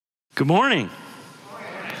Good morning.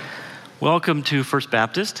 Welcome to First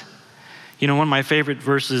Baptist. You know, one of my favorite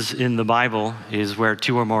verses in the Bible is where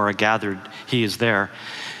two or more are gathered, he is there.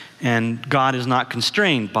 And God is not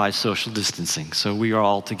constrained by social distancing, so we are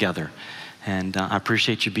all together. And I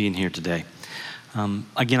appreciate you being here today.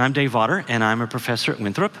 Again, I'm Dave Vawter, and I'm a professor at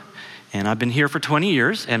Winthrop. And I've been here for 20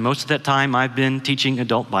 years, and most of that time I've been teaching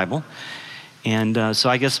adult Bible. And so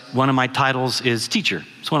I guess one of my titles is teacher.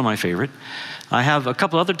 It's one of my favorite. I have a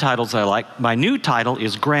couple other titles I like. My new title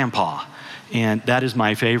is grandpa, and that is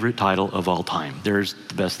my favorite title of all time. There's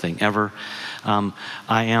the best thing ever. I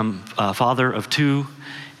am a father of two,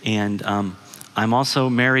 and I'm also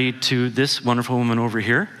married to this wonderful woman over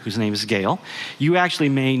here, whose name is Gail. You actually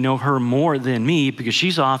may know her more than me because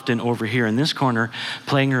she's often over here in this corner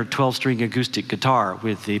playing her 12-string acoustic guitar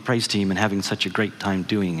with the praise team and having such a great time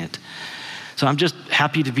doing it. So I'm just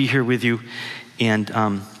happy to be here with you. And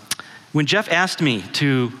when Jeff asked me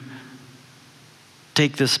to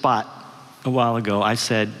take this spot a while ago, I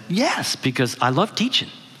said yes, because I love teaching.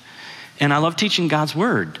 And I love teaching God's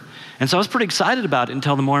Word. And so I was pretty excited about it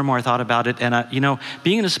until the more and more I thought about it. And,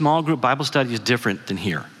 being in a small group Bible study is different than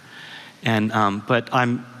here. And but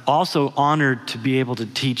I'm also honored to be able to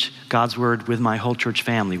teach God's Word with my whole church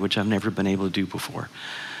family, which I've never been able to do before.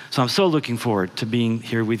 So I'm so looking forward to being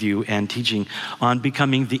here with you and teaching on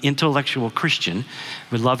becoming the intellectual Christian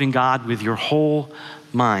with loving God with your whole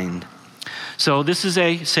mind. So this is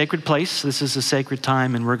a sacred place. This is a sacred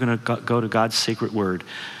time, and we're going to go to God's sacred word.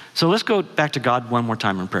 So let's go back to God one more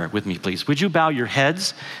time in prayer with me, please. Would you bow your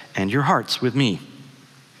heads and your hearts with me?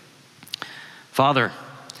 Father,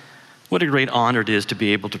 what a great honor it is to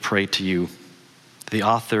be able to pray to you, the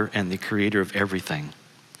author and the creator of everything.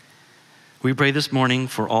 We pray this morning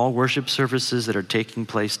for all worship services that are taking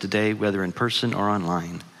place today, whether in person or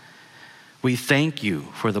online. We thank you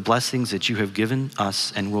for the blessings that you have given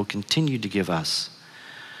us and will continue to give us.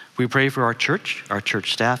 We pray for our church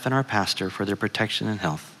staff, and our pastor for their protection and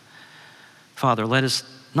health. Father, let us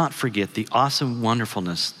not forget the awesome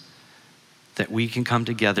wonderfulness that we can come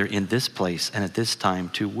together in this place and at this time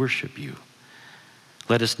to worship you.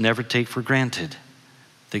 Let us never take for granted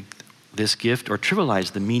this gift or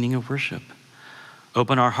trivialize the meaning of worship.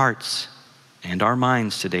 Open our hearts and our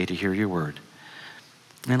minds today to hear your word.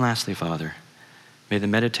 And lastly, Father, may the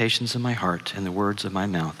meditations of my heart and the words of my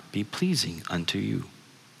mouth be pleasing unto you.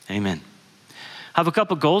 Amen. I have a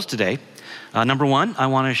couple goals today. Number one, I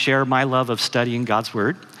want to share my love of studying God's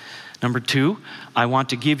word. Number two, I want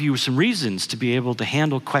to give you some reasons to be able to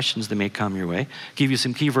handle questions that may come your way, give you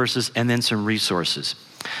some key verses, and then some resources.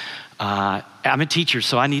 I'm a teacher,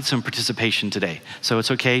 so I need some participation today. So it's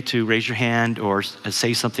okay to raise your hand or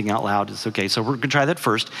say something out loud. It's okay. So we're going to try that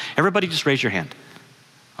first. Everybody just raise your hand.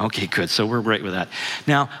 Okay, good. So we're great with that.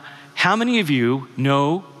 Now, how many of you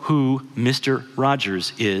know who Mr.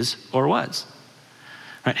 Rogers is or was?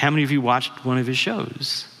 Right, how many of you watched one of his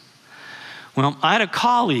shows? Well, I had a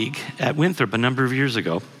colleague at Winthrop a number of years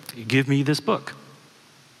ago give me this book.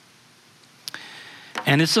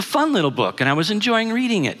 And it's a fun little book, and I was enjoying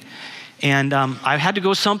reading it. And I had to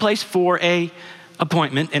go someplace for a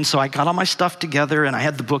appointment, and so I got all my stuff together, and I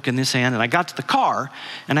had the book in this hand, and I got to the car,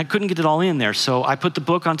 and I couldn't get it all in there. So I put the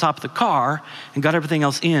book on top of the car and got everything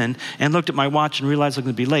else in, and looked at my watch and realized I was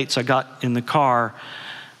going to be late, so I got in the car.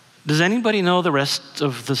 Does anybody know the rest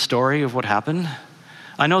of the story of what happened?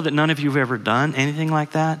 I know that none of you have ever done anything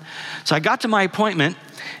like that. So I got to my appointment,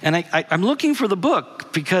 and I'm looking for the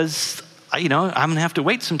book because I'm going to have to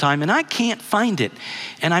wait some time, and I can't find it.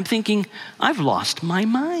 And I'm thinking, I've lost my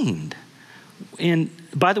mind. And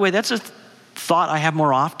by the way, that's a thought I have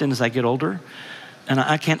more often as I get older. And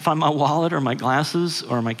I can't find my wallet or my glasses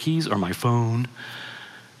or my keys or my phone.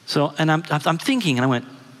 So, and I'm thinking, and I went,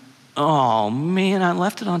 oh man, I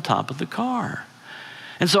left it on top of the car.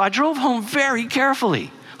 And so I drove home very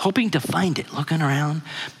carefully, hoping to find it, looking around,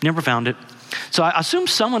 never found it. So I assumed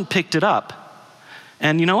someone picked it up.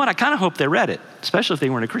 And you know what? I kind of hope they read it, especially if they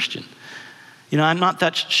weren't a Christian. I'm not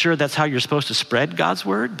that sure that's how you're supposed to spread God's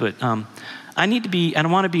word, but I want to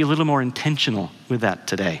be a little more intentional with that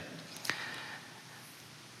today.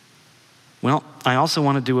 Well, I also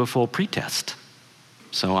want to do a full pretest.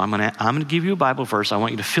 So I'm going to give you a Bible verse. I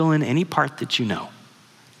want you to fill in any part that you know.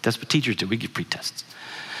 That's what teachers do. We give pretests.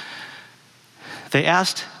 They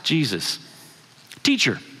asked Jesus,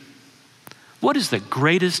 "Teacher, what is the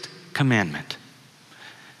greatest commandment?"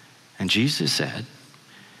 And Jesus said,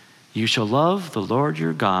 "You shall love the Lord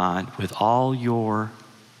your God with all your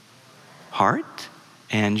heart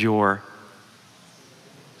and your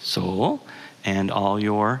soul and all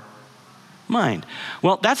your mind.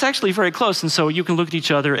 Well, that's actually very close. And so you can look at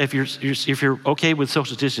each other. If you're okay with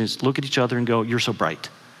social distance, look at each other and go, you're so bright.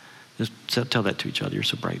 Just tell that to each other, you're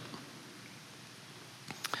so bright.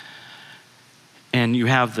 And you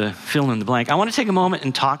have the fill in the blank. I want to take a moment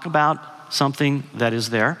and talk about something that is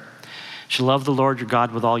there. You should love the Lord your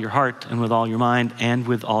God with all your heart and with all your mind and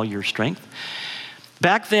with all your strength.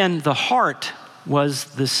 Back then, the heart was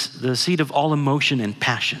the seat of all emotion and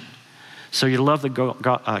passion. So you love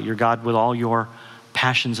your God with all your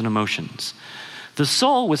passions and emotions. The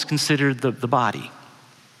soul was considered the body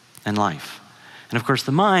and life. And of course,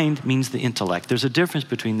 the mind means the intellect. There's a difference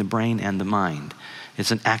between the brain and the mind.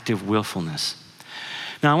 It's an active willfulness.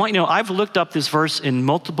 Now, I want you to know, I've looked up this verse in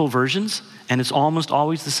multiple versions, and it's almost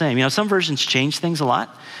always the same. You know, some versions change things a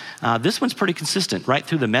lot. This one's pretty consistent, right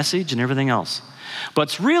through the message and everything else.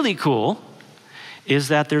 What's really cool is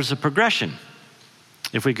that there's a progression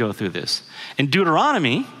if we go through this. In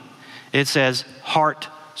Deuteronomy, it says heart,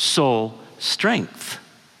 soul, strength.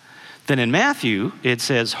 Then in Matthew, it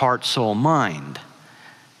says heart, soul, mind.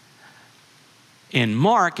 In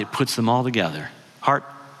Mark, it puts them all together. Heart,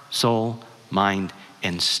 soul, mind,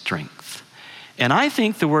 and strength. And I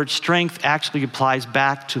think the word strength actually applies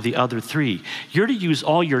back to the other three. You're to use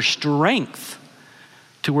all your strength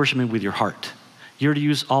to worship him with your heart. You're to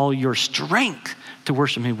use all your strength to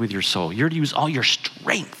worship him with your soul. You're to use all your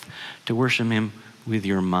strength to worship him with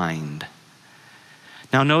your mind.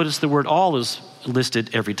 Now notice the word all is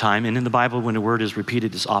listed every time, and in the Bible when a word is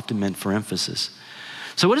repeated, it's often meant for emphasis.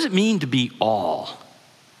 So what does it mean to be all?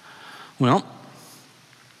 Well,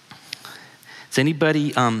 has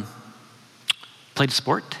anybody played a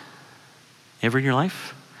sport ever in your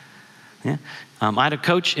life? Yeah. I had a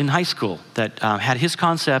coach in high school that had his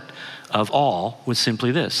concept of all was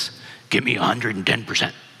simply this: give me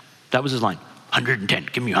 110%. That was his line. 110,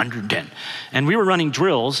 give me 110. And we were running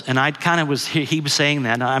drills, and he was saying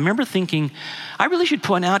that. And I remember thinking, I really should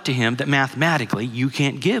point out to him that mathematically, you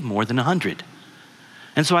can't give more than 100.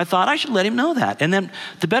 And so I thought I should let him know that. And then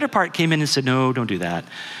the better part came in and said, no, don't do that.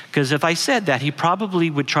 Because if I said that, he probably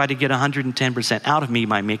would try to get 110% out of me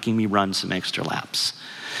by making me run some extra laps.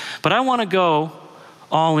 But I want to go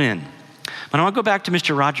all in. But I want to go back to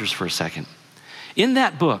Mr. Rogers for a second. In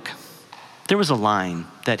that book, there was a line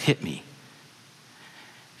that hit me.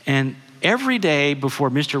 And every day before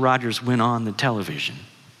Mr. Rogers went on the television,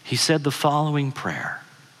 he said the following prayer: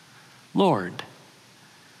 Lord,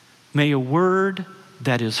 may a word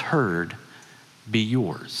that is heard be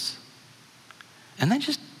yours. And that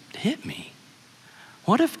just hit me.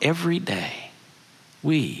 What if every day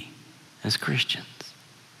we, as Christians,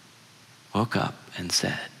 woke up and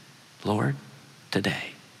said, Lord,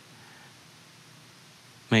 today,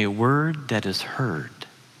 may a word that is heard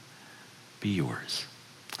be yours.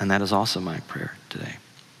 And that is also my prayer today.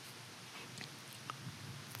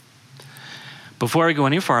 Before I go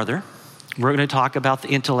any farther, we're going to talk about the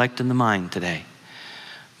intellect and the mind today.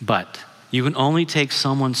 But you can only take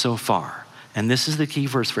someone so far. And this is the key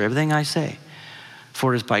verse for everything I say.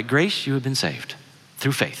 For it is by grace you have been saved,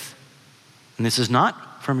 through faith. And this is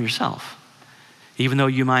not from yourself. Even though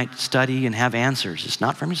you might study and have answers, it's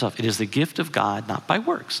not from yourself. It is the gift of God, not by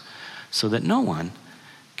works, so that no one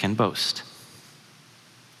can boast.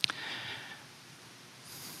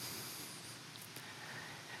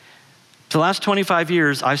 For the last 25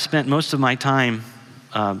 years, I've spent most of my time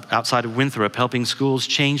outside of Winthrop helping schools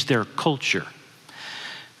change their culture.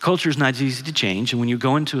 Culture is not easy to change, and when you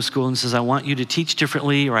go into a school and says, I want you to teach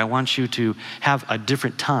differently, or I want you to have a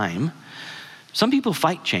different time, some people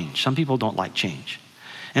fight change. Some people don't like change.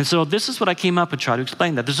 And so this is what I came up and tried to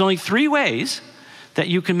explain, that there's only 3 ways that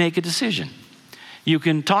you can make a decision. You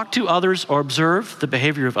can talk to others or observe the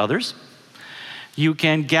behavior of others. You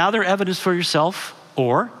can gather evidence for yourself,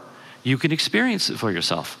 or you can experience it for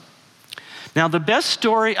yourself. Now, the best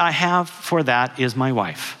story I have for that is my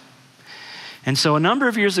wife. And so a number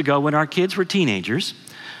of years ago, when our kids were teenagers,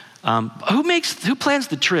 who plans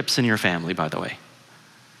the trips in your family, by the way?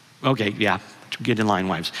 Okay, yeah, get in line,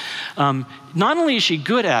 wives. Not only is she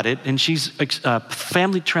good at it, and she's a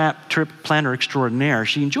family trip planner extraordinaire,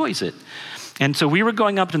 she enjoys it. And so we were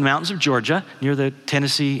going up to the mountains of Georgia, near the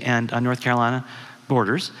Tennessee and North Carolina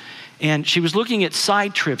borders, and she was looking at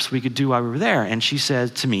side trips we could do while we were there. And she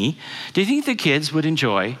said to me, do you think the kids would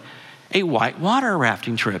enjoy a whitewater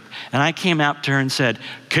rafting trip? And I came out to her and said,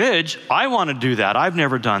 kids, I want to do that. I've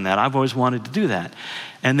never done that. I've always wanted to do that.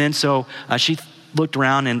 And then so she looked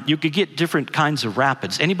around, and you could get different kinds of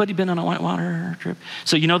rapids. Anybody been on a whitewater trip?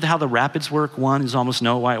 So you know how the rapids work? 1 is almost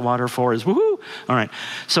no whitewater, 4 is woohoo. All right.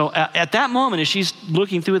 So at that moment, as she's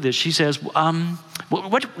looking through this, she says,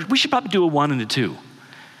 we should probably do a 1 and a 2.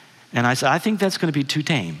 And I said, I think that's going to be too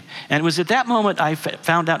tame. And it was at that moment I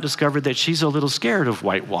discovered that she's a little scared of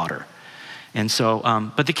white water. And so,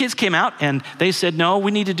 but the kids came out and they said, no,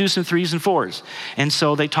 we need to do some 3s and 4s. And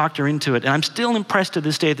so they talked her into it. And I'm still impressed to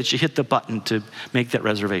this day that she hit the button to make that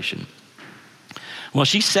reservation. Well,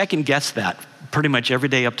 she second guessed that pretty much every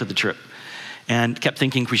day up to the trip. And kept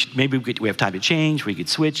thinking we have time to change, we could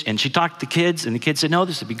switch. And she talked to the kids, and the kids said, no,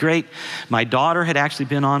 this would be great. My daughter had actually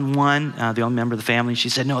been on one, the only member of the family. She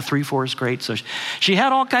said, no, 3, 4 is great. So she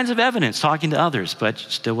had all kinds of evidence talking to others, but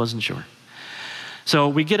still wasn't sure. So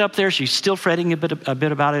we get up there. She's still fretting a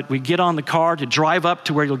bit about it. We get on the car to drive up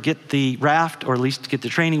to where you'll get the raft, or at least get the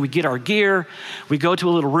training. We get our gear. We go to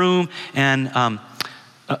a little room, and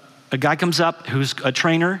a guy comes up who's a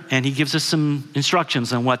trainer, and he gives us some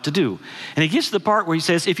instructions on what to do. And he gets to the part where he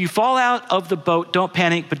says, if you fall out of the boat, don't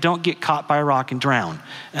panic, but don't get caught by a rock and drown.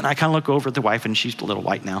 And I kind of look over at the wife, and she's a little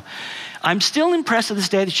white now. I'm still impressed to this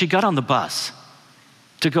day that she got on the bus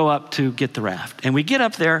to go up to get the raft. And we get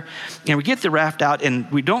up there, and we get the raft out, and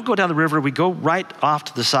we don't go down the river. We go right off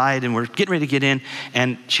to the side, and we're getting ready to get in.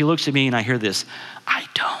 And she looks at me, and I hear this, I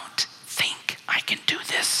don't think I can do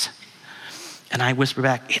this. And I whisper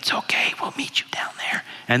back, it's okay, we'll meet you down there.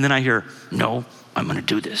 And then I hear, no, I'm gonna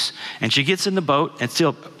do this. And she gets in the boat, and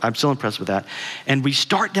I'm still impressed with that. And we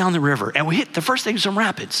start down the river, and we hit the first thing is some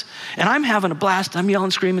rapids. And I'm having a blast, I'm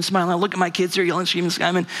yelling, screaming, smiling. I look at my kids, they're yelling, screaming,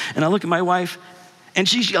 smiling. And I look at my wife, and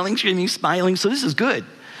she's yelling, screaming, smiling. So this is good.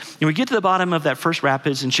 And we get to the bottom of that first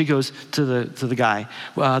rapids, and she goes to the guy,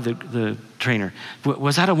 the trainer,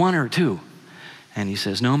 was that a 1 or a 2? And he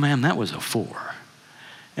says, no, ma'am, that was a 4.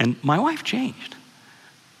 And my wife changed.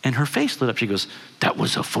 And her face lit up. She goes, that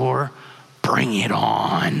was a 4? Bring it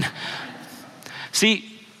on. See,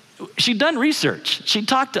 she'd done research. She'd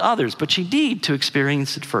talked to others, but she needed to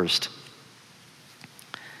experience it first.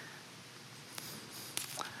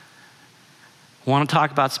 I want to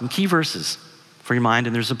talk about some key verses for your mind,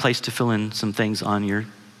 and there's a place to fill in some things on your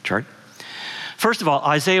chart. First of all,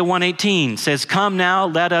 Isaiah 1:18 says, come now,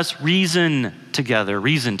 let us reason together.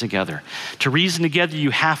 Reason together. To reason together, you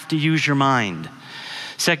have to use your mind.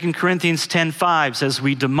 2 Corinthians 10:5 says,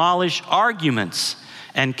 we demolish arguments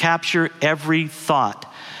and capture every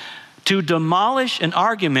thought. To demolish an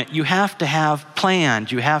argument, you have to have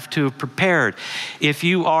planned. You have to have prepared. If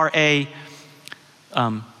you are a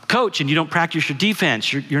coach and you don't practice your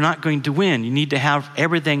defense, you're not going to win. You need to have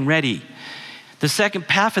everything ready. The second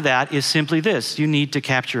half of that is simply this. You need to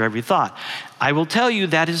capture every thought. I will tell you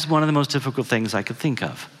that is one of the most difficult things I could think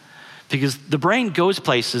of. Because the brain goes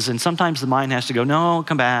places, and sometimes the mind has to go, no,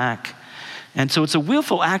 come back. And so it's a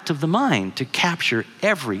willful act of the mind to capture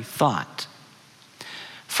every thought.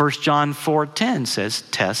 1 John 4:10 says,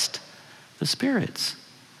 test the spirits.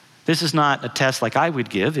 This is not a test like I would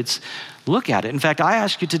give. It's look at it. In fact, I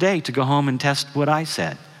ask you today to go home and test what I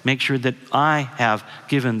said. Make sure that I have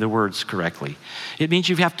given the words correctly. It means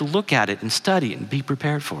you have to look at it and study it and be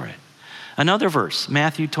prepared for it. Another verse,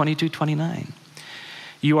 Matthew 22:29.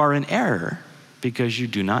 You are in error because you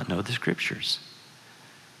do not know the scriptures.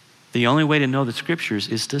 The only way to know the scriptures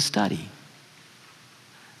is to study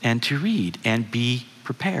and to read and be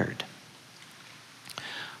prepared.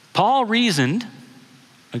 Paul reasoned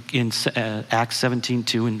in Acts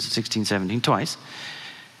 17:2 and 16:17 twice.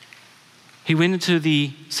 He went into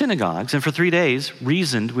the synagogues and for 3 days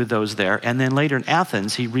reasoned with those there. And then later in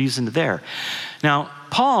Athens, he reasoned there. Now,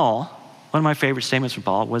 Paul, one of my favorite statements from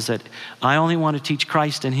Paul was that I only want to teach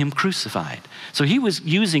Christ and him crucified. So he was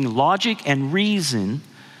using logic and reason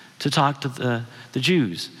to talk to the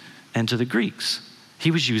Jews and to the Greeks. He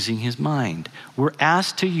was using his mind. We're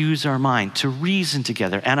asked to use our mind, to reason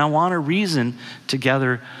together. And I want to reason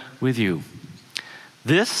together with you.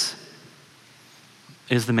 This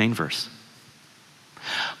is the main verse.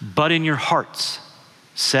 But in your hearts,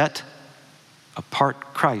 set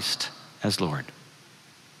apart Christ as Lord.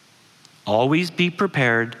 Always be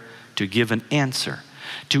prepared to give an answer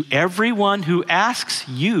to everyone who asks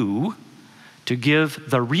you to give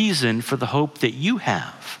the reason for the hope that you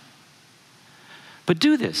have. But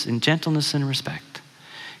do this in gentleness and respect,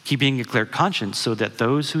 keeping a clear conscience so that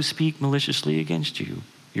those who speak maliciously against you,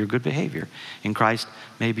 your good behavior in Christ,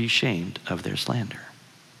 may be ashamed of their slander.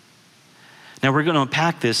 Now we're going to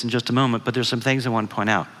unpack this in just a moment, but there's some things I want to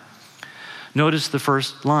point out. Notice the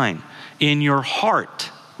first line, in your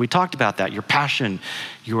heart. We talked about that, your passion,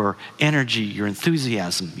 your energy, your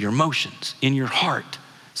enthusiasm, your emotions. In your heart,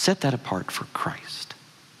 set that apart for Christ.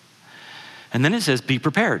 And then it says, be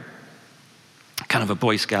prepared. Kind of a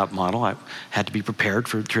Boy Scout model. I had to be prepared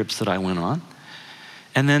for trips that I went on.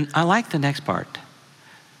 And then I like the next part.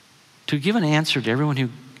 To give an answer to everyone who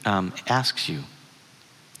asks you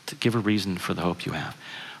to give a reason for the hope you have.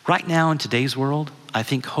 Right now in today's world, I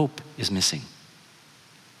think hope is missing.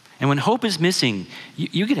 And when hope is missing,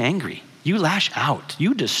 you get angry. You lash out.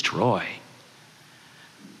 You destroy.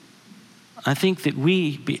 I think that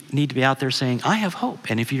we need to be out there saying, I have hope.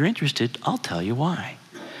 And if you're interested, I'll tell you why.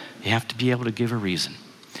 You have to be able to give a reason.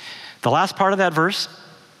 The last part of that verse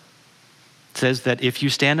says that if you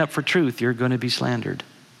stand up for truth, you're going to be slandered.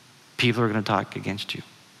 People are going to talk against you.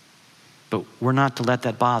 But we're not to let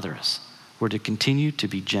that bother us. We're to continue to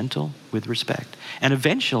be gentle with respect. And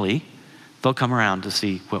eventually, they'll come around to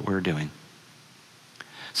see what we're doing.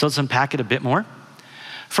 So let's unpack it a bit more.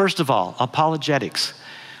 First of all, apologetics.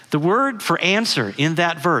 The word for answer in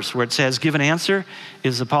that verse where it says give an answer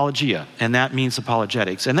is apologia, and that means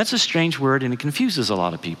apologetics. And that's a strange word, and it confuses a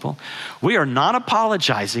lot of people. We are not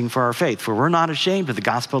apologizing for our faith, for we're not ashamed of the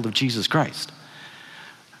gospel of Jesus Christ.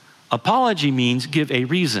 Apology means give a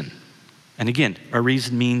reason. And again, a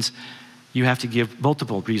reason means you have to give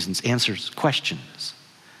multiple reasons, answers, questions.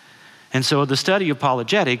 And so the study of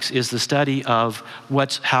apologetics is the study of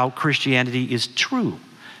how Christianity is true.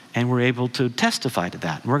 And we're able to testify to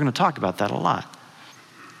that. And we're going to talk about that a lot.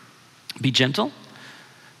 Be gentle,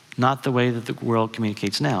 not the way that the world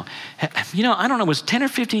communicates now. You know, I don't know, it was 10 or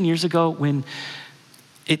 15 years ago when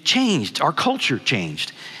it changed, our culture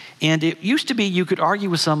changed. And it used to be you could argue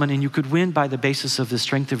with someone and you could win by the basis of the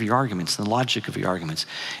strength of your arguments, the logic of your arguments.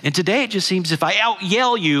 And today it just seems if I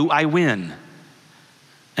out-yell you, I win.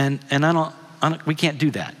 And we can't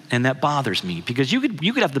do that. And that bothers me because you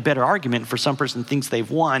could have the better argument for some person thinks they've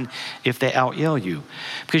won if they out-yell you.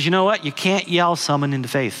 Because you know what? You can't yell someone into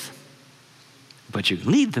faith. But you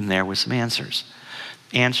can lead them there with some answers.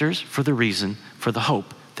 Answers for the reason, for the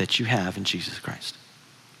hope that you have in Jesus Christ.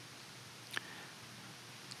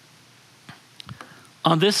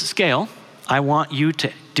 On this scale, I want you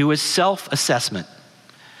to do a self-assessment.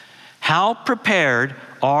 How prepared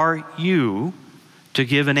are you to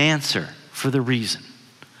give an answer for the reason?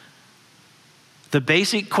 The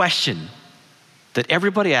basic question that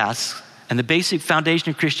everybody asks and the basic foundation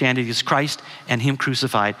of Christianity is Christ and Him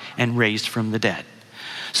crucified and raised from the dead.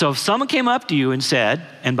 So if someone came up to you and said,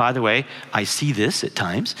 and by the way, I see this at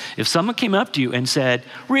times, if someone came up to you and said,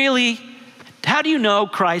 really, how do you know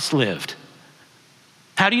Christ lived?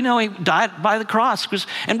 How do you know He died by the cross?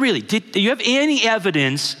 And really, do you have any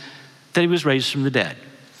evidence that He was raised from the dead?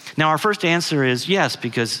 Now, our first answer is yes,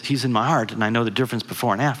 because He's in my heart and I know the difference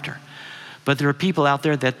before and after. But there are people out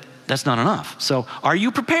there that's not enough. So are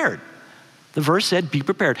you prepared? The verse said, be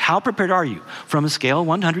prepared. How prepared are you? From a scale of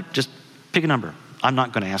 100, just pick a number. I'm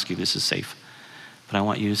not going to ask you, this is safe. But I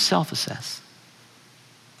want you to self-assess.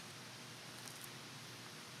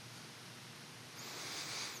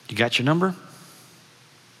 You got your number?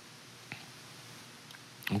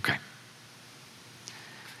 Okay.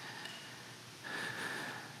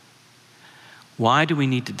 Why do we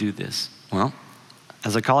need to do this? Well,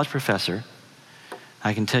 as a college professor,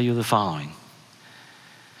 I can tell you the following.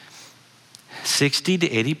 60 to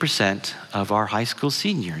 80% of our high school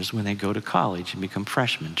seniors, when they go to college and become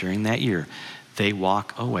freshmen during that year, they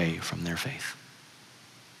walk away from their faith.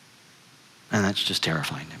 And that's just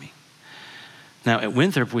terrifying to me. Now, at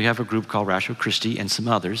Winthrop, we have a group called Ratio Christi and some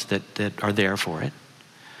others that are there for it.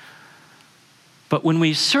 But when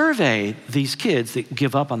we survey these kids that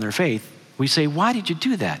give up on their faith, we say, why did you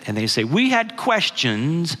do that? And they say, we had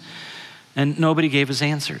questions and nobody gave us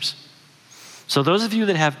answers. So those of you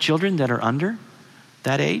that have children that are under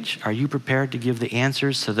that age, are you prepared to give the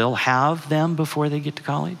answers so they'll have them before they get to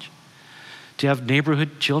college? Do you have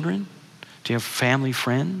neighborhood children? Do you have family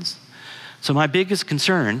friends? So my biggest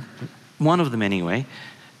concern, one of them anyway,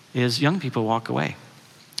 is young people walk away.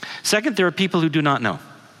 Second, there are people who do not know.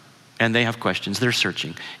 And they have questions. They're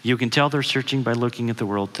searching. You can tell they're searching by looking at the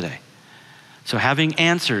world today. So having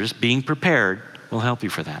answers, being prepared, will help you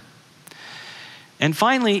for that. And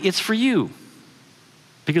finally, it's for you.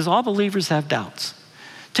 Because all believers have doubts.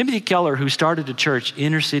 Timothy Keller, who started a church,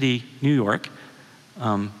 inner city New York,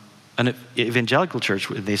 an evangelical church,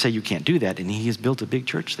 they say you can't do that, and he has built a big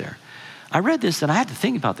church there. I read this and I had to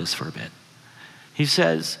think about this for a bit. He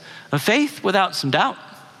says, a faith without some doubt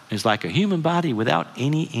is like a human body without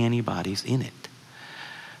any antibodies in it.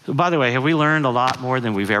 So by the way, have we learned a lot more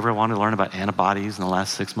than we've ever wanted to learn about antibodies in the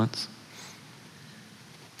last 6 months?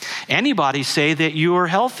 Antibodies say that you are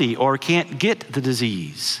healthy or can't get the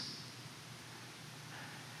disease.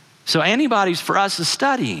 So antibodies for us is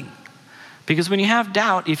studying. Because when you have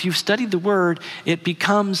doubt, if you've studied the word, it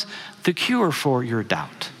becomes the cure for your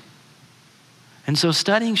doubt. And so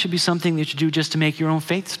studying should be something that you do just to make your own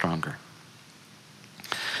faith stronger.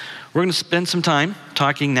 We're going to spend some time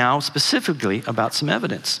talking now specifically about some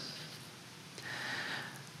evidence.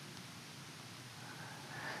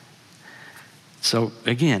 So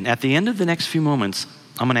again, at the end of the next few moments,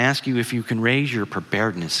 I'm going to ask you if you can raise your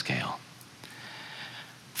preparedness scale.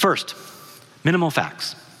 First, minimal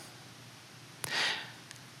facts.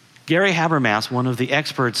 Gary Habermas, one of the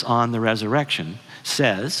experts on the resurrection,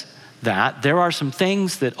 says that there are some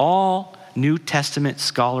things that all New Testament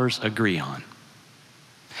scholars agree on.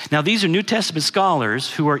 Now, these are New Testament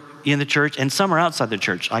scholars who are in the church, and some are outside the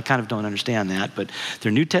church. I kind of don't understand that, but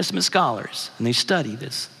they're New Testament scholars, and they study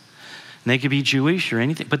this. And they could be Jewish or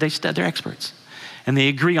anything, but they're experts. And they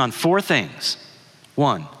agree on 4 things.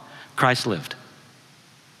 1, Christ lived.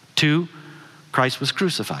 2, Christ was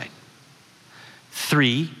crucified.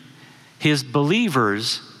 3, his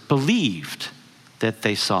believers believed that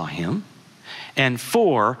they saw him. And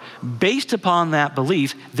 4, based upon that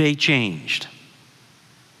belief, they changed.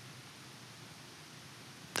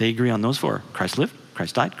 They agree on those 4. Christ lived,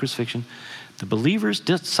 Christ died, crucifixion. The believers,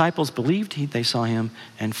 disciples believed they saw him,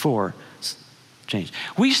 and 4 changed.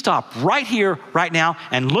 We stop right here, right now,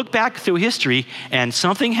 and look back through history, and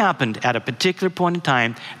something happened at a particular point in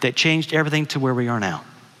time that changed everything to where we are now.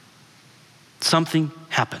 Something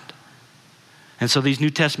happened. And so these New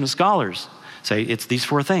Testament scholars say it's these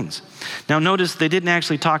 4 things. Now notice they didn't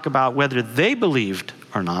actually talk about whether they believed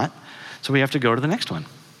or not, so we have to go to the next one.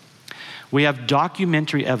 We have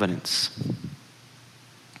documentary evidence.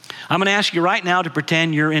 I'm going to ask you right now to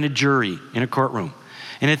pretend you're in a jury, in a courtroom.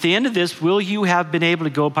 And at the end of this, will you have been able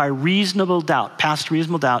to go by reasonable doubt, past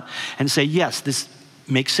reasonable doubt, and say, yes, this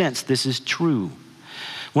makes sense, this is true.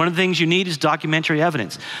 One of the things you need is documentary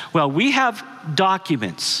evidence. Well, we have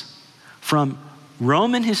documents from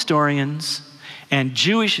Roman historians and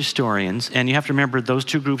Jewish historians, and you have to remember those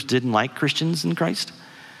 2 groups didn't like Christians in Christ.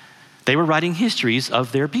 They were writing histories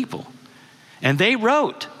of their people. And they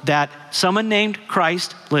wrote that someone named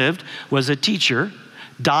Christ lived, was a teacher,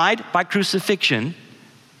 died by crucifixion,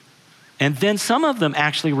 and then some of them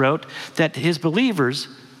actually wrote that his believers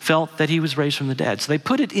felt that he was raised from the dead. So they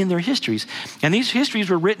put it in their histories. And these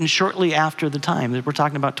histories were written shortly after the time. We're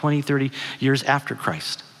talking about 20, 30 years after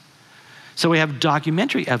Christ. So we have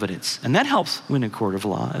documentary evidence, and that helps win a court of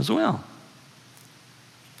law as well.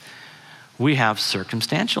 We have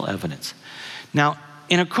circumstantial evidence. Now,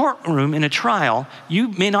 in a courtroom, in a trial, you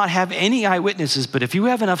may not have any eyewitnesses, but if you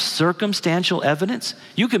have enough circumstantial evidence,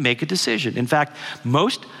 you can make a decision. In fact,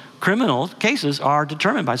 most criminal cases are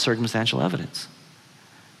determined by circumstantial evidence.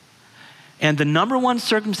 And the number 1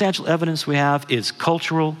 circumstantial evidence we have is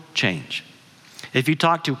cultural change. If you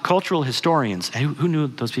talk to cultural historians, who knew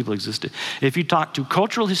those people existed? If you talk to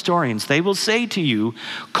cultural historians, they will say to you,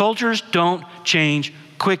 cultures don't change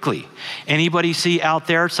quickly. Anybody see out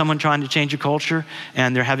there someone trying to change a culture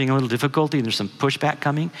and they're having a little difficulty and there's some pushback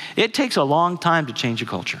coming? It takes a long time to change a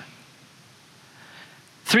culture.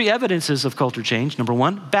 3 evidences of culture change. Number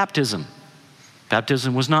 1, baptism.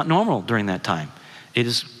 Baptism was not normal during that time. It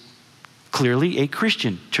is clearly a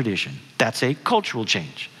Christian tradition. That's a cultural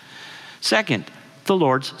change. Second, the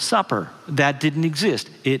Lord's Supper. That didn't exist.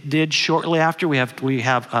 It did shortly after. We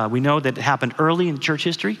know that it happened early in church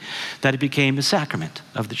history, that it became a sacrament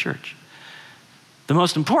of the church. The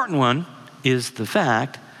most important one is the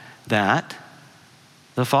fact that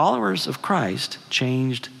the followers of Christ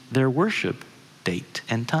changed their worship date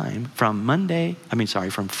and time from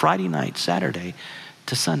Friday night, Saturday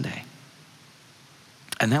to Sunday.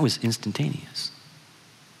 And that was instantaneous.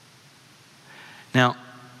 Now,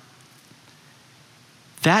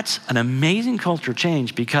 that's an amazing culture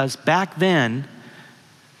change, because back then,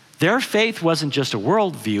 their faith wasn't just a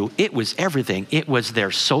worldview, it was everything. It was their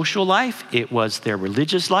social life, it was their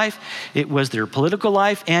religious life, it was their political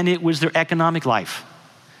life, and it was their economic life.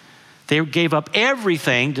 They gave up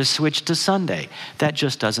everything to switch to Sunday. That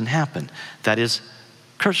just doesn't happen. That is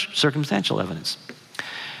circumstantial evidence.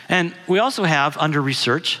 And we also have, under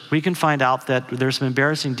research, we can find out that there's some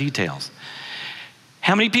embarrassing details.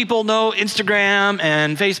 How many people know Instagram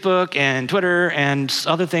and Facebook and Twitter and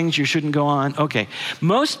other things you shouldn't go on? Okay.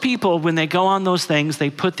 Most people, when they go on those things, they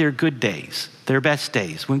put their good days, their best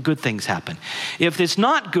days, when good things happen. If it's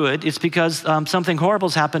not good, it's because something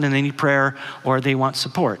horrible's happened and they need prayer or they want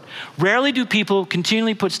support. Rarely do people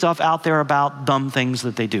continually put stuff out there about dumb things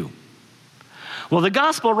that they do. Well, the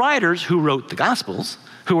gospel writers who wrote the gospels,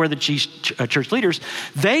 who are the church leaders,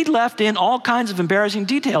 they left in all kinds of embarrassing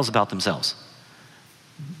details about themselves.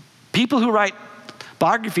 People who write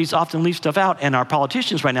biographies often leave stuff out, and our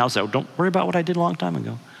politicians right now say, don't worry about what I did a long time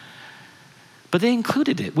ago. But they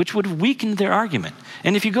included it, which would have weakened their argument.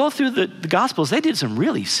 And if you go through the Gospels, they did some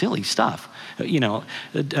really silly stuff.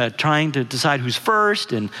 Trying to decide who's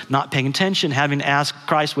first and not paying attention, having to ask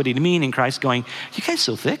Christ what did he mean, and Christ going, you guys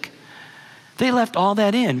so thick? They left all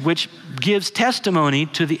that in, which gives testimony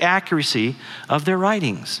to the accuracy of their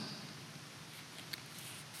writings.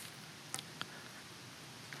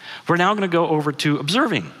 We're now going to go over to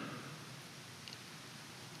observing.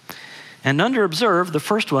 And under observe, the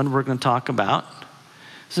first one we're going to talk about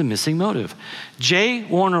is a missing motive. J.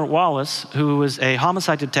 Warner Wallace, who was a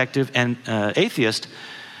homicide detective and atheist,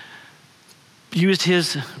 used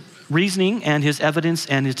his reasoning and his evidence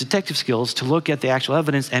and his detective skills to look at the actual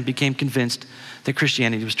evidence and became convinced that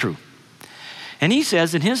Christianity was true. And he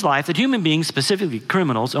says in his life that human beings, specifically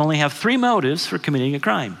criminals, only have 3 motives for committing a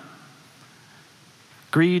crime: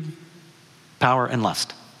 greed, power, and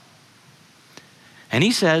lust. And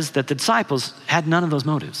he says that the disciples had none of those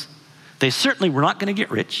motives. They certainly were not going to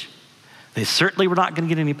get rich. They certainly were not going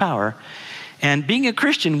to get any power. And being a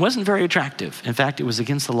Christian wasn't very attractive. In fact, it was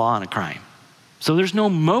against the law and a crime. So there's no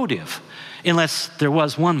motive unless there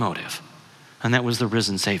was one motive, and that was the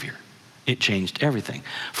risen Savior. It changed everything.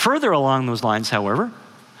 Further along those lines, however,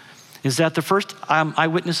 is that the first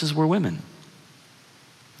eyewitnesses were women.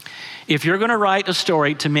 If you're going to write a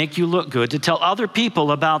story to make you look good, to tell other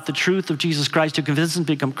people about the truth of Jesus Christ, to convince them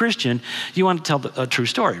to become Christian, you want to tell a true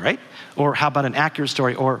story, right? Or how about an accurate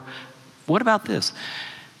story? Or what about this?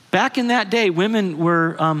 Back in that day, women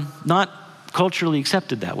were not culturally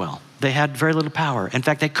accepted that well. They had very little power. In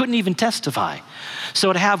fact, they couldn't even testify.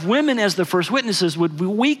 So to have women as the first witnesses would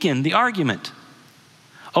weaken the argument.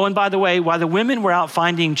 Oh, and by the way, while the women were out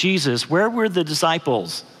finding Jesus, where were the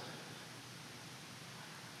disciples?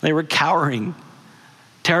 They were cowering,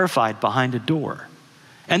 terrified behind a door.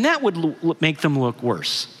 And that would make them look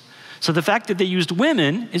worse. So the fact that they used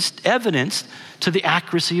women is evidence to the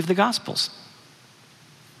accuracy of the Gospels.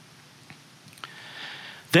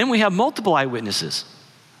 Then we have multiple eyewitnesses.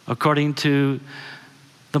 According to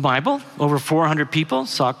the Bible, over 400 people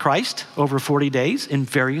saw Christ over 40 days in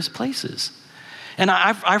various places. And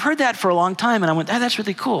I've heard that for a long time, and I went, that's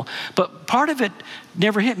really cool. But part of it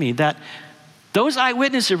never hit me, that those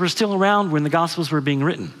eyewitnesses were still around when the Gospels were being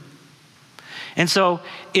written. And so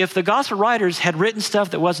if the Gospel writers had written stuff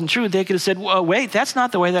that wasn't true, they could have said, well, wait, that's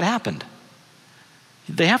not the way that happened.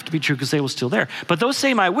 They have to be true because they were still there. But those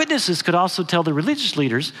same eyewitnesses could also tell the religious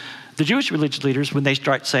leaders, the Jewish religious leaders, when they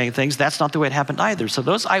start saying things, that's not the way it happened either. So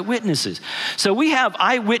those eyewitnesses. So we have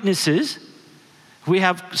eyewitnesses. We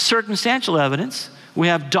have circumstantial evidence. We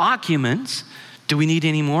have documents. Do we need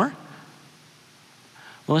any more?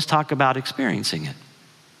 Well, let's talk about experiencing it.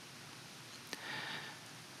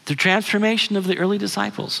 The transformation of the early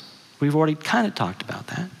disciples. We've already kind of talked about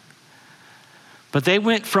that. But they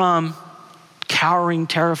went from cowering,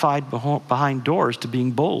 terrified behind doors to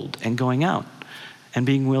being bold and going out and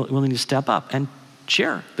being willing to step up and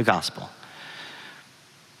share the gospel.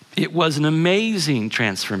 It was an amazing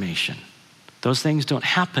transformation. Those things don't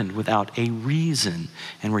happen without a reason,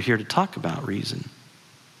 and we're here to talk about reason.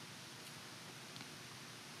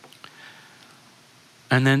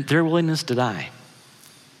 And then their willingness to die.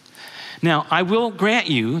 Now, I will grant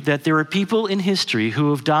you that there are people in history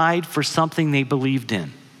who have died for something they believed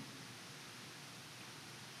in.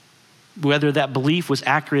 Whether that belief was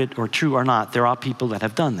accurate or true or not, there are people that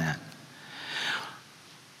have done that.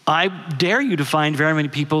 I dare you to find very many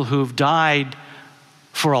people who've died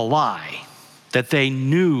for a lie that they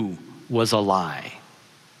knew was a lie.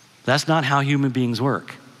 That's not how human beings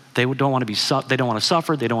work. They don't want to suffer, they don't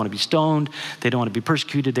want to be stoned, they don't want to be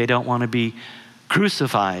persecuted, they don't want to be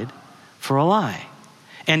crucified for a lie.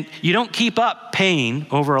 And you don't keep up pain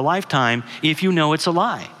over a lifetime if you know it's a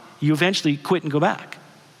lie. You eventually quit and go back.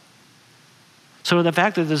 So the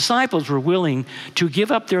fact that the disciples were willing to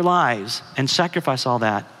give up their lives and sacrifice all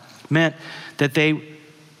that meant that they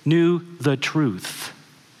knew the truth.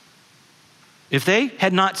 If they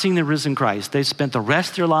had not seen the risen Christ, they spent the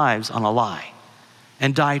rest of their lives on a lie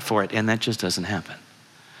and died for it, and that just doesn't happen.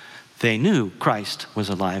 They knew Christ was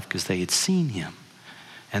alive because they had seen him,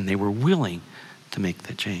 and they were willing to make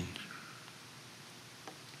that change.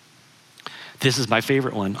 This is my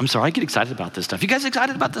favorite one. I'm sorry, I get excited about this stuff. You guys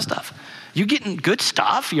excited about this stuff? You getting good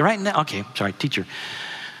stuff? You're writing down? Okay, sorry, teacher.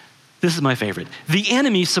 This is my favorite. The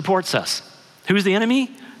enemy supports us. Who's the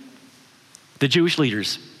enemy? The Jewish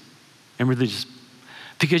leaders and religious.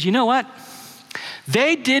 Because you know what?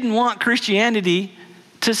 They didn't want Christianity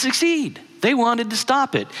to succeed. They wanted to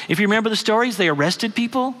stop it. If you remember the stories, they arrested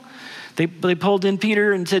people. They pulled in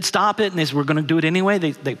Peter and said, stop it. And they said, we're going to do it anyway.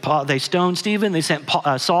 They stoned Stephen. They sent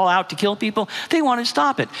Saul out to kill people. They wanted to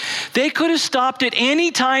stop it. They could have stopped it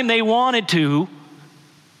any time they wanted to,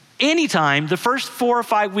 anytime, the first 4 or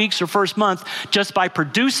 5 weeks or first month, just by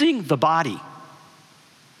producing the body.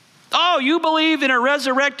 Oh, you believe in a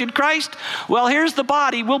resurrected Christ? Well, here's the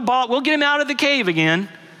body. We'll get him out of the cave again.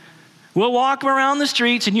 We'll walk him around the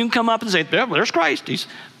streets, and you can come up and say, there's Christ.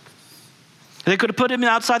 They could have put him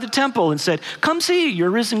outside the temple and said, come see your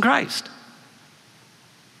risen Christ.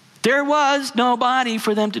 There was no body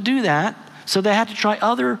for them to do that, so they had to try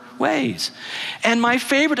other ways. And my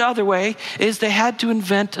favorite other way is they had to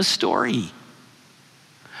invent a story.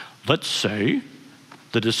 Let's say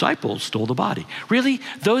the disciples stole the body. Really?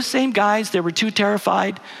 Those same guys that were too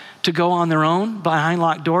terrified to go on their own behind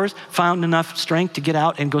locked doors found enough strength to get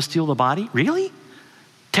out and go steal the body? Really?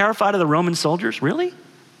 Terrified of the Roman soldiers? Really?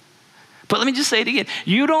 But let me just say it again.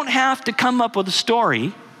 You don't have to come up with a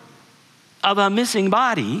story of a missing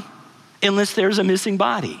body unless there's a missing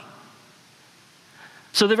body.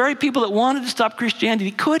 So the very people that wanted to stop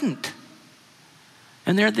Christianity couldn't.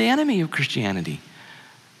 And they're the enemy of Christianity.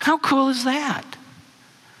 How cool is that?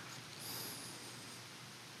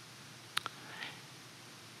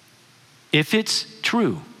 If it's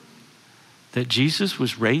true that Jesus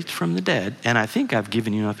was raised from the dead, and I think I've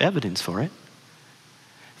given you enough evidence for it,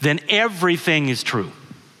 then everything is true.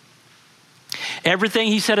 Everything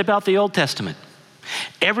he said about the Old Testament,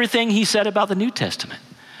 everything he said about the New Testament,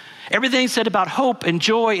 everything he said about hope and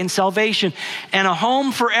joy and salvation and a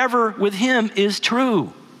home forever with him is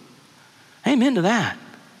true. Amen to that.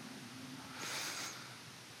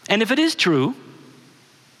 And if it is true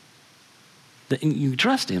that you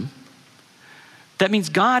trust him, that means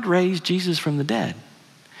God raised Jesus from the dead,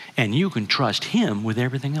 and you can trust him with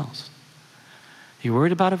everything else. You're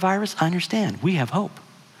worried about a virus? I understand. We have hope.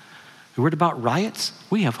 You're worried about riots?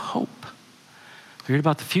 We have hope. You're worried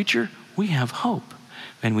about the future? We have hope.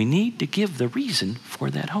 And we need to give the reason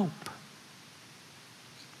for that hope.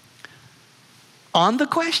 On the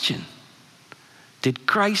question, did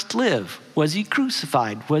Christ live? Was he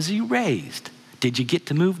crucified? Was he raised? Did you get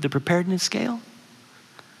to move the preparedness scale?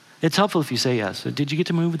 It's helpful if you say yes. So did you get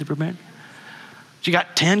to move with the preparedness? You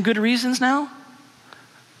got 10 good reasons now?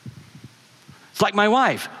 It's like my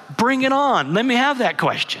wife. Bring it on. Let me have that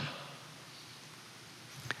question.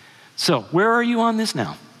 So where are you on this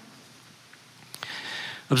now?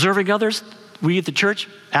 Observing others, we at the church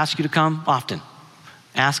ask you to come often.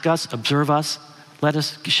 Ask us, observe us. Let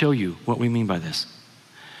us show you what we mean by this.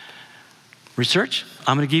 Research,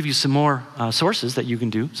 I'm going to give you some more sources that you can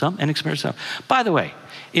do, some, and experience some. By the way,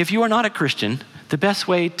 if you are not a Christian, the best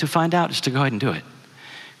way to find out is to go ahead and do it.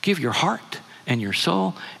 Give your heart and your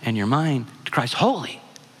soul and your mind to Christ wholly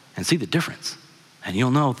and see the difference. And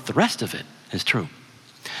you'll know that the rest of it is true.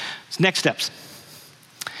 So next steps.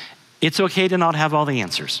 It's okay to not have all the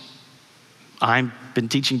answers. I've been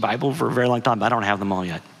teaching Bible for a very long time, but I don't have them all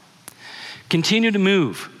yet. Continue to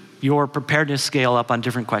move your preparedness scale up on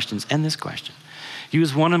different questions and this question.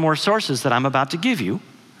 Use one or more sources that I'm about to give you.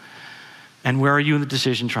 And where are you in the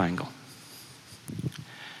decision triangle?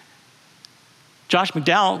 Josh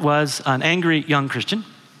McDowell was an angry young Christian.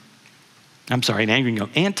 I'm sorry, an angry young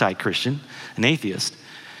anti-Christian, an atheist.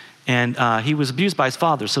 And he was abused by his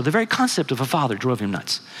father. So the very concept of a father drove him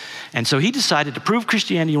nuts. And so he decided to prove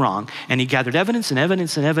Christianity wrong. And he gathered evidence and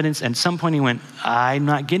evidence and evidence. And at some point he went, I'm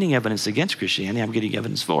not getting evidence against Christianity. I'm getting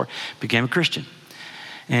evidence for. Became a Christian.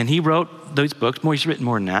 And he wrote those books. More, he's written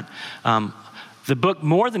more than that. The book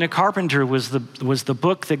More Than a Carpenter was the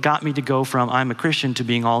book that got me to go from I'm a Christian to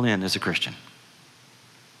being all in as a Christian.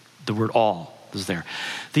 The word all is there.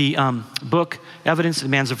 The book Evidence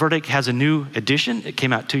Demands a Verdict has a new edition. It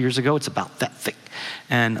came out 2 years ago. It's about that thick.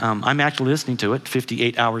 And I'm actually listening to it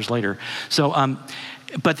 58 hours later. So,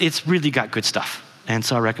 but it's really got good stuff. And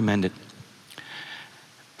so I recommend it.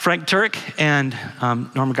 Frank Turek and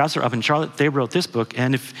Norman Gossler up in Charlotte, they wrote this book.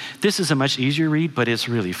 And this is a much easier read, but it's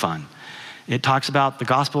really fun. It talks about the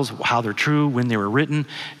Gospels, how they're true, when they were written.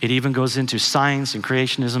 It even goes into science and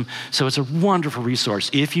creationism. So it's a wonderful resource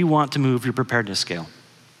if you want to move your preparedness scale.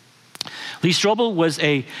 Lee Strobel was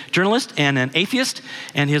a journalist and an atheist,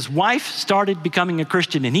 and his wife started becoming a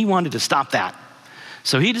Christian, and he wanted to stop that.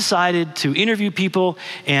 So he decided to interview people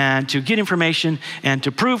and to get information and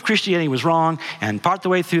to prove Christianity was wrong. And part the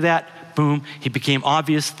way through that, boom, he became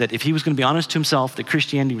obvious that if he was going to be honest to himself that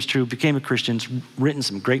Christianity was true, became a Christian, written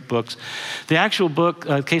some great books. The actual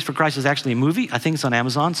book, Case for Christ, is actually a movie. I think it's on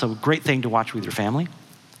Amazon, so a great thing to watch with your family.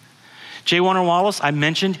 J. Warner Wallace, I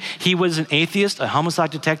mentioned, he was an atheist, a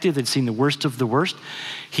homicide detective that had seen the worst of the worst.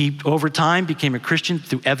 He, over time, became a Christian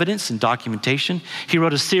through evidence and documentation. He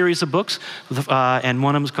wrote a series of books, and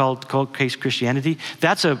one of them is called Cold Case Christianity.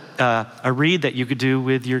 That's a read that you could do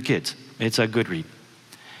with your kids. It's a good read.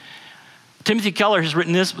 Timothy Keller has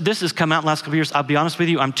written this. This has come out in the last couple of years. I'll be honest with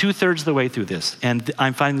you, I'm 2/3 of the way through this, and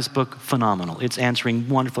I'm finding this book phenomenal. It's answering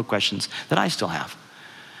wonderful questions that I still have,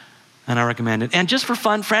 and I recommend it. And just for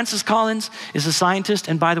fun, Francis Collins is a scientist,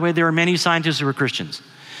 and by the way, there are many scientists who are Christians.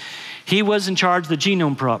 He was in charge of the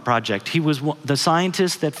Genome Project. He was the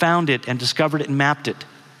scientist that found it and discovered it and mapped it.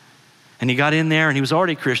 And he got in there, and he was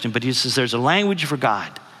already Christian, but he says there's a language for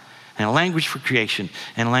God, and a language for creation,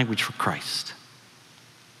 and a language for Christ.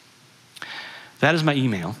 That is my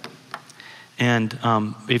email. And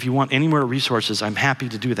if you want any more resources, I'm happy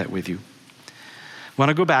to do that with you. When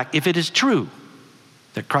I go back, if it is true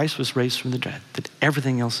that Christ was raised from the dead, that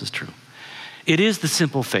everything else is true, it is the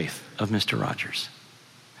simple faith of Mr. Rogers.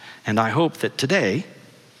 And I hope that today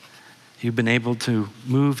you've been able to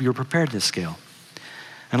move your preparedness scale.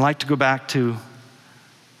 And I'd like to go back to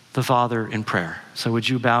the Father in prayer. So would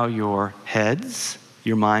you bow your heads,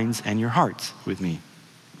 your minds, and your hearts with me?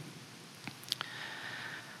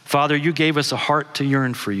 Father, you gave us a heart to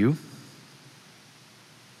yearn for you.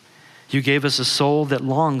 You gave us a soul that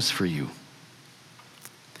longs for you.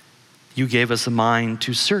 You gave us a mind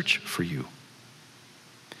to search for you.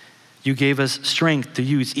 You gave us strength to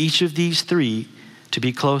use each of these three to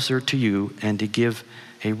be closer to you and to give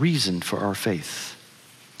a reason for our faith.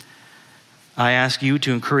 I ask you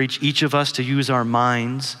to encourage each of us to use our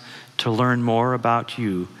minds to learn more about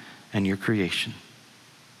you and your creation.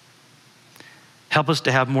 Help us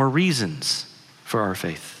to have more reasons for our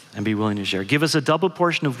faith and be willing to share. Give us a double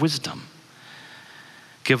portion of wisdom.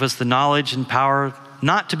 Give us the knowledge and power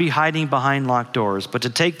not to be hiding behind locked doors, but to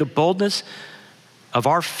take the boldness of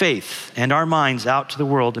our faith and our minds out to the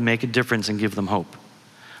world and make a difference and give them hope.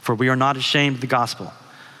 For we are not ashamed of the gospel,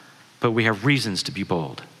 but we have reasons to be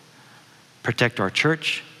bold. Protect our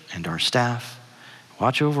church and our staff.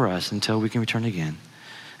 Watch over us until we can return again.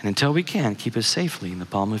 And until we can, keep us safely in the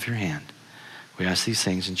palm of your hand. We ask these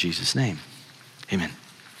things in Jesus' name. Amen.